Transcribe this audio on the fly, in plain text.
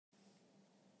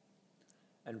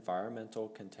Environmental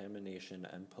contamination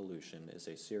and pollution is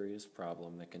a serious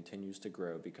problem that continues to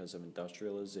grow because of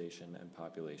industrialization and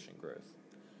population growth.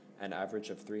 An average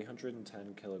of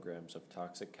 310 kilograms of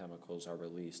toxic chemicals are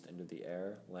released into the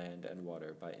air, land, and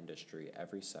water by industry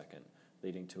every second,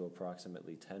 leading to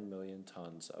approximately 10 million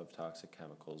tons of toxic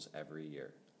chemicals every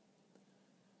year.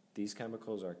 These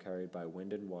chemicals are carried by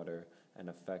wind and water and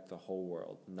affect the whole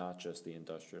world, not just the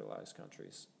industrialized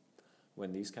countries.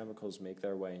 When these chemicals make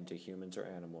their way into humans or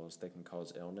animals, they can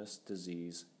cause illness,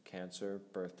 disease, cancer,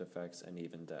 birth defects, and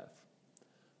even death.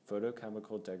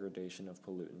 Photochemical degradation of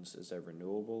pollutants is a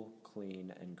renewable,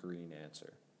 clean, and green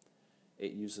answer.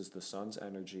 It uses the sun's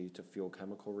energy to fuel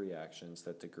chemical reactions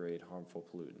that degrade harmful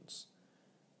pollutants.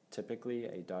 Typically,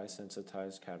 a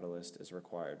dye-sensitized catalyst is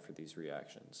required for these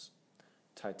reactions.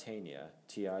 Titania,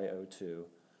 TiO2,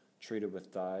 treated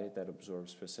with dye that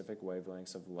absorbs specific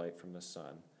wavelengths of light from the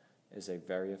sun, is a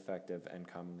very effective and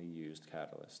commonly used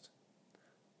catalyst.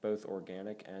 Both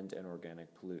organic and inorganic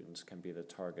pollutants can be the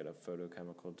target of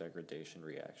photochemical degradation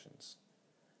reactions.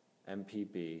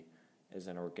 MPB is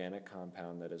an organic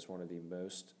compound that is one of the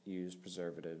most used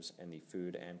preservatives in the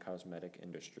food and cosmetic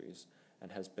industries and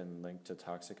has been linked to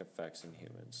toxic effects in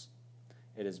humans.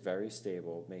 It is very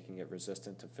stable, making it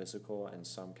resistant to physical and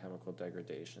some chemical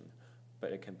degradation,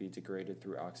 but it can be degraded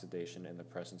through oxidation in the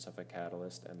presence of a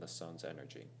catalyst and the sun's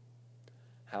energy.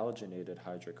 Halogenated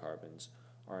hydrocarbons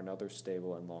are another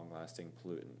stable and long-lasting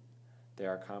pollutant. They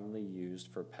are commonly used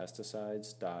for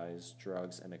pesticides, dyes,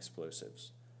 drugs, and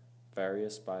explosives.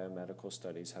 Various biomedical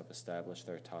studies have established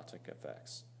their toxic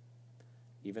effects.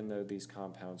 Even though these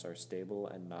compounds are stable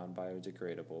and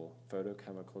non-biodegradable,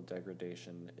 photochemical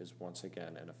degradation is once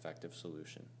again an effective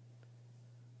solution.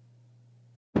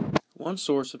 One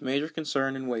source of major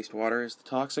concern in wastewater is the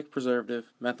toxic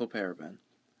preservative methylparaben.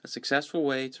 A successful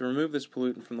way to remove this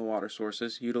pollutant from the water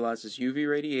sources utilizes UV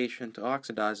radiation to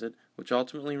oxidize it, which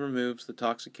ultimately removes the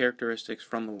toxic characteristics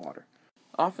from the water.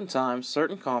 Oftentimes,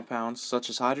 certain compounds,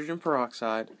 such as hydrogen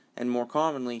peroxide, and more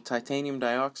commonly titanium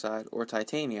dioxide or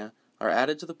titania, are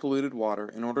added to the polluted water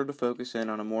in order to focus in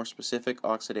on a more specific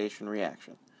oxidation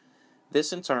reaction.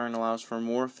 This in turn allows for a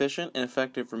more efficient and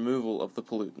effective removal of the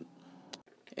pollutant.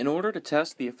 In order to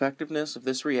test the effectiveness of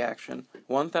this reaction,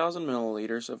 1,000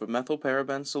 milliliters of a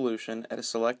methylparaben solution at a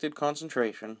selected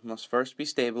concentration must first be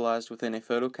stabilized within a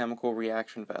photochemical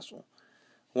reaction vessel.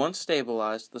 Once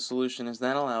stabilized, the solution is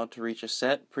then allowed to reach a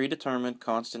set, predetermined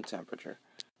constant temperature.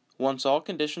 Once all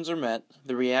conditions are met,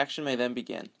 the reaction may then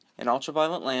begin. An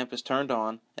ultraviolet lamp is turned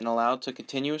on and allowed to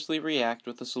continuously react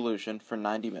with the solution for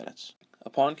 90 minutes.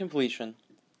 Upon completion,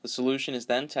 the solution is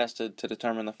then tested to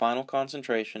determine the final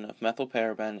concentration of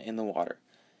methylparaben in the water.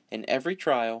 In every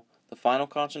trial, the final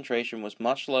concentration was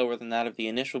much lower than that of the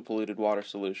initial polluted water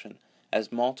solution,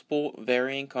 as multiple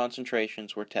varying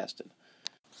concentrations were tested.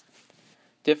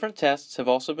 Different tests have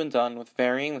also been done with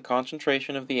varying the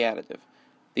concentration of the additive.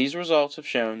 These results have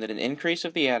shown that an increase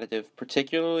of the additive,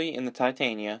 particularly in the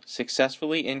titania,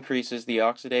 successfully increases the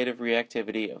oxidative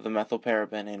reactivity of the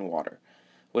methylparaben in water,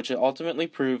 which ultimately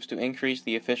proves to increase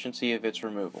the efficiency of its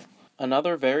removal.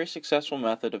 Another very successful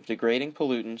method of degrading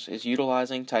pollutants is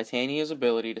utilizing titania's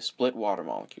ability to split water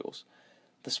molecules.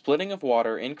 The splitting of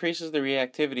water increases the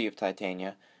reactivity of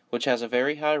titania, which has a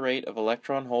very high rate of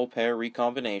electron-hole pair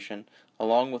recombination,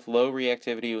 along with low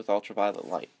reactivity with ultraviolet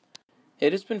light.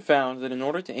 It has been found that in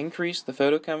order to increase the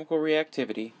photochemical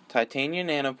reactivity, titania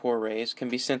nanopore rays can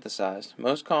be synthesized,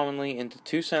 most commonly into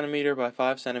 2 cm by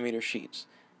 5 cm sheets.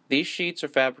 These sheets are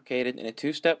fabricated in a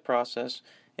two-step process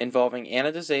involving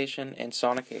anodization and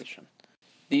sonication.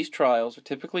 These trials are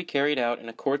typically carried out in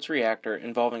a quartz reactor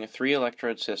involving a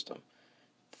 3-electrode system.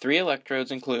 The 3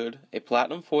 electrodes include a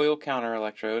platinum foil counter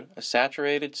electrode, a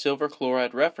saturated silver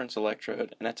chloride reference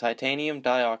electrode, and a titanium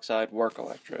dioxide work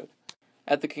electrode.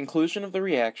 At the conclusion of the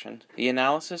reaction, the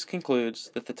analysis concludes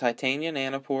that the titania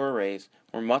nanopore arrays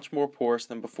were much more porous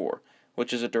than before,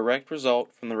 which is a direct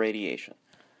result from the radiation.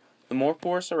 The more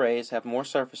porous arrays have more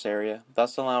surface area,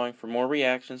 thus allowing for more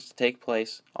reactions to take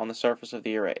place on the surface of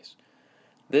the arrays.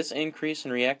 This increase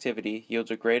in reactivity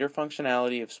yields a greater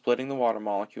functionality of splitting the water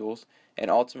molecules and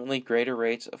ultimately greater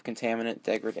rates of contaminant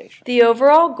degradation. The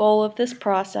overall goal of this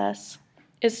process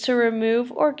is to remove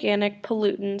organic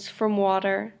pollutants from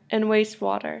water and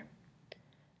wastewater.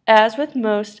 As with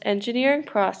most engineering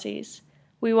processes,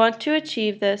 we want to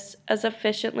achieve this as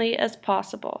efficiently as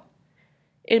possible,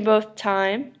 in both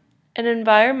time and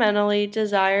environmentally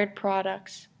desired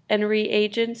products and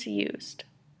reagents used.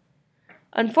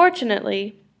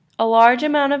 Unfortunately, a large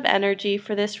amount of energy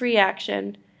for this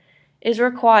reaction is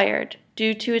required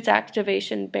due to its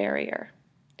activation barrier.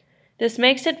 This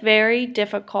makes it very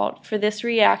difficult for this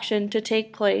reaction to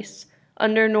take place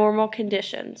under normal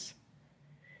conditions.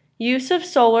 Use of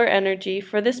solar energy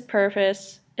for this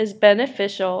purpose is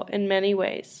beneficial in many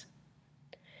ways.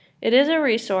 It is a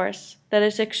resource that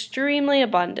is extremely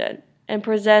abundant and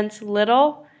presents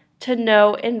little to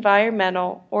no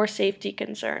environmental or safety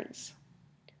concerns.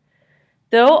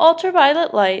 Though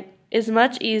ultraviolet light is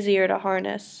much easier to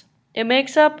harness, it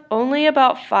makes up only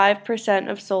about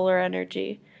 5% of solar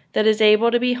energy that is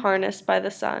able to be harnessed by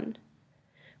the sun,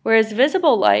 whereas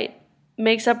visible light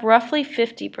makes up roughly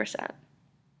 50%.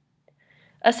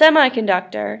 A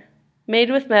semiconductor,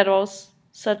 made with metals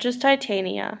such as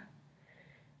titania,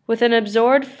 with an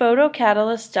absorbed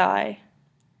photocatalyst dye,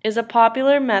 is a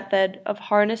popular method of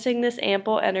harnessing this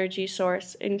ample energy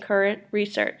source in current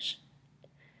research.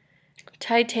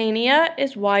 Titania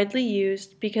is widely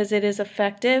used because it is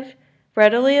effective,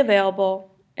 readily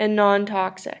available, and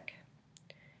non-toxic.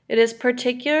 It is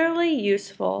particularly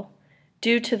useful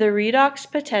due to the redox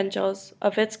potentials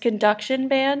of its conduction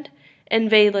band and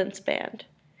valence band,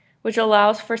 which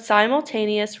allows for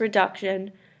simultaneous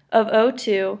reduction of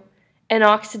O2 and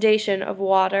oxidation of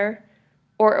water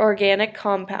or organic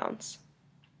compounds.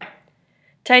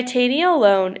 Titania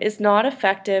alone is not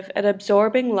effective at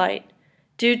absorbing light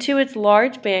due to its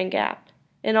large band gap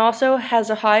and also has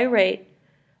a high rate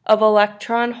of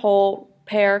electron-hole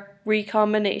pair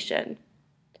recombination,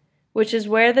 which is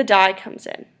where the dye comes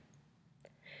in.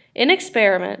 In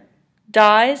experiment,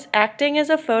 dyes acting as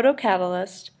a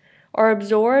photocatalyst are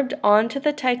absorbed onto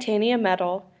the titanium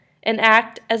metal and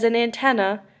act as an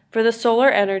antenna for the solar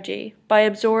energy by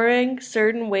absorbing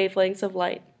certain wavelengths of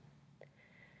light.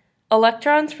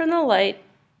 Electrons from the light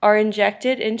are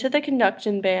injected into the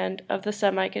conduction band of the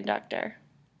semiconductor.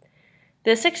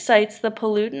 This excites the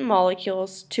pollutant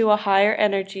molecules to a higher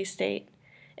energy state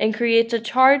and creates a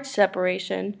charge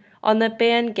separation on the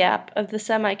band gap of the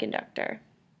semiconductor.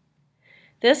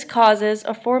 This causes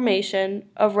a formation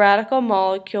of radical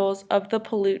molecules of the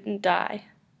pollutant dye.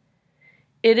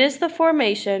 It is the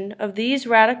formation of these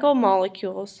radical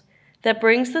molecules that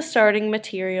brings the starting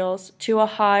materials to a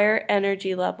higher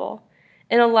energy level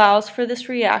and allows for this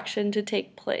reaction to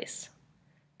take place.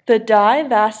 The dye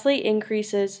vastly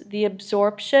increases the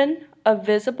absorption of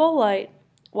visible light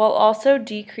while also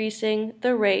decreasing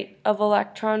the rate of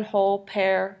electron-hole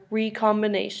pair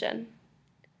recombination.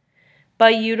 By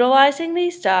utilizing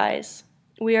these dyes,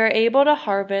 we are able to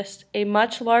harvest a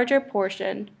much larger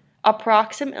portion,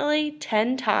 approximately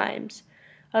 10 times,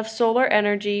 of solar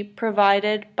energy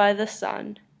provided by the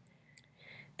sun.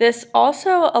 This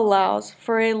also allows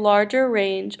for a larger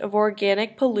range of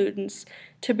organic pollutants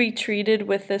to be treated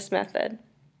with this method.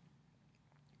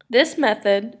 This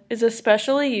method is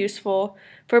especially useful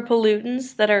for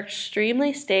pollutants that are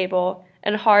extremely stable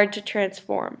and hard to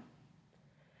transform.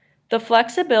 The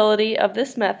flexibility of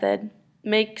this method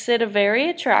makes it a very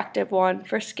attractive one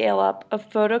for scale-up of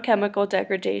photochemical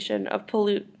degradation of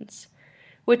pollutants,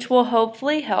 which will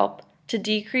hopefully help to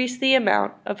decrease the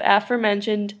amount of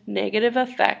aforementioned negative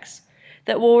effects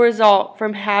that will result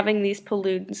from having these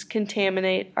pollutants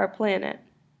contaminate our planet.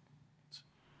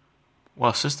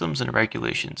 While systems and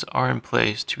regulations are in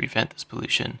place to prevent this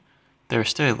pollution, there is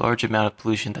still a large amount of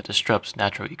pollution that disrupts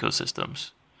natural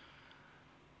ecosystems.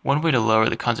 One way to lower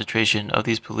the concentration of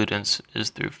these pollutants is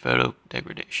through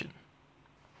photodegradation.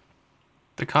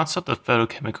 The concept of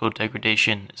photochemical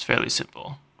degradation is fairly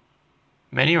simple.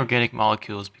 Many organic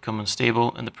molecules become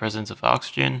unstable in the presence of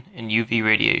oxygen and UV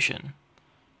radiation.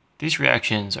 These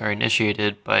reactions are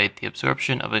initiated by the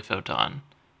absorption of a photon.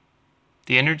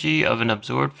 The energy of an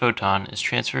absorbed photon is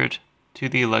transferred to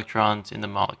the electrons in the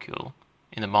molecule,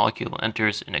 and the molecule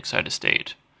enters an excited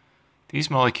state. These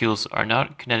molecules are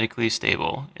not kinetically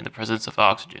stable in the presence of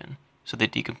oxygen, so they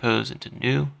decompose into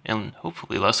new and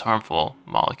hopefully less harmful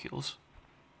molecules.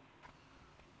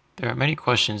 There are many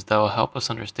questions that will help us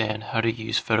understand how to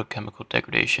use photochemical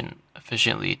degradation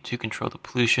efficiently to control the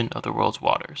pollution of the world's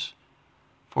waters.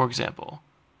 For example,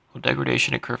 will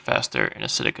degradation occur faster in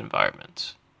acidic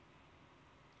environments?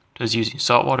 Does using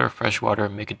saltwater or freshwater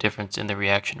make a difference in the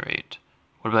reaction rate?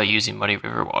 What about using muddy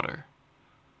river water?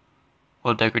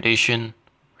 Will degradation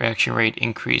reaction rate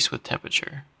increase with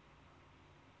temperature?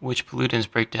 Which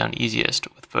pollutants break down easiest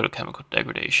with photochemical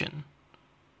degradation?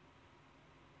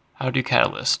 How do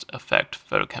catalysts affect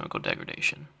photochemical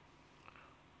degradation?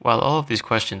 While all of these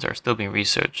questions are still being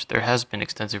researched, there has been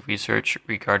extensive research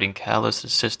regarding catalyst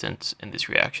assistance in these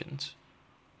reactions.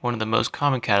 One of the most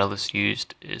common catalysts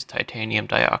used is titanium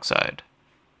dioxide.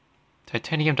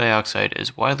 Titanium dioxide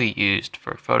is widely used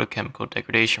for photochemical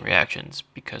degradation reactions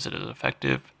because it is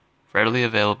effective, readily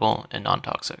available, and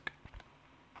non-toxic.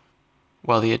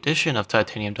 While the addition of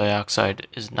titanium dioxide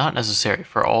is not necessary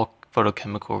for all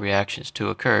photochemical reactions to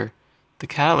occur, the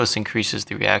catalyst increases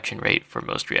the reaction rate for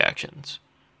most reactions.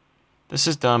 This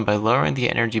is done by lowering the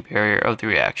energy barrier of the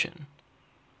reaction.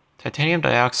 Titanium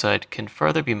dioxide can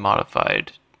further be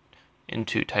modified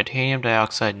into titanium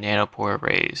dioxide nanopore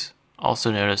arrays,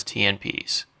 also known as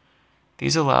TNPs.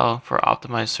 These allow for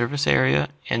optimized surface area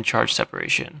and charge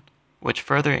separation, which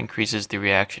further increases the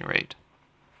reaction rate.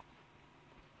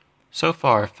 So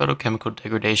far, photochemical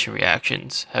degradation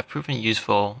reactions have proven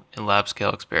useful in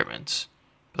lab-scale experiments,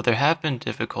 but there have been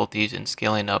difficulties in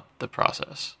scaling up the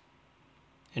process.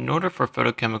 In order for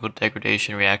photochemical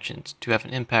degradation reactions to have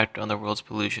an impact on the world's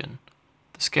pollution,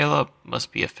 the scale-up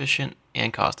must be efficient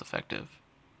and cost-effective.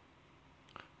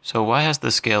 So why has the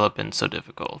scale-up been so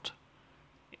difficult?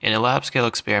 In a lab-scale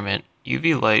experiment,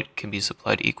 UV light can be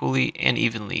supplied equally and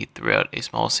evenly throughout a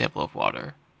small sample of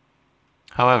water.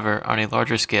 However, on a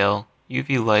larger scale,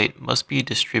 UV light must be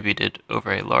distributed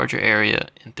over a larger area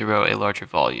and throughout a larger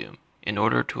volume in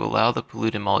order to allow the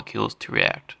pollutant molecules to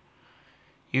react.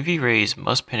 UV rays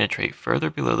must penetrate further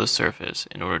below the surface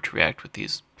in order to react with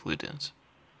these pollutants.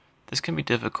 This can be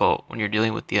difficult when you're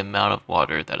dealing with the amount of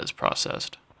water that is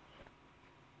processed.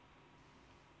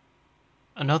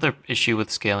 Another issue with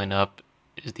scaling up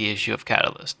is the issue of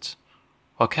catalysts.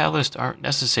 While catalysts aren't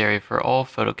necessary for all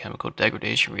photochemical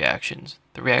degradation reactions,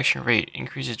 the reaction rate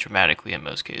increases dramatically in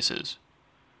most cases.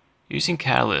 Using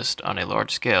catalysts on a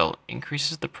large scale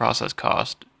increases the process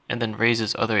cost and then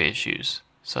raises other issues,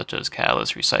 such as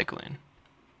catalyst recycling.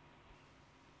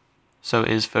 So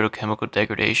is photochemical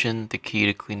degradation the key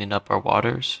to cleaning up our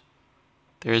waters?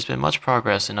 There has been much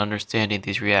progress in understanding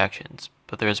these reactions,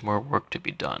 but there is more work to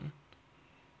be done.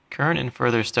 Current and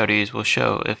further studies will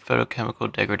show if photochemical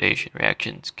degradation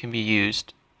reactions can be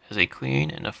used as a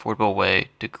clean and affordable way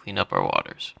to clean up our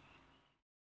waters.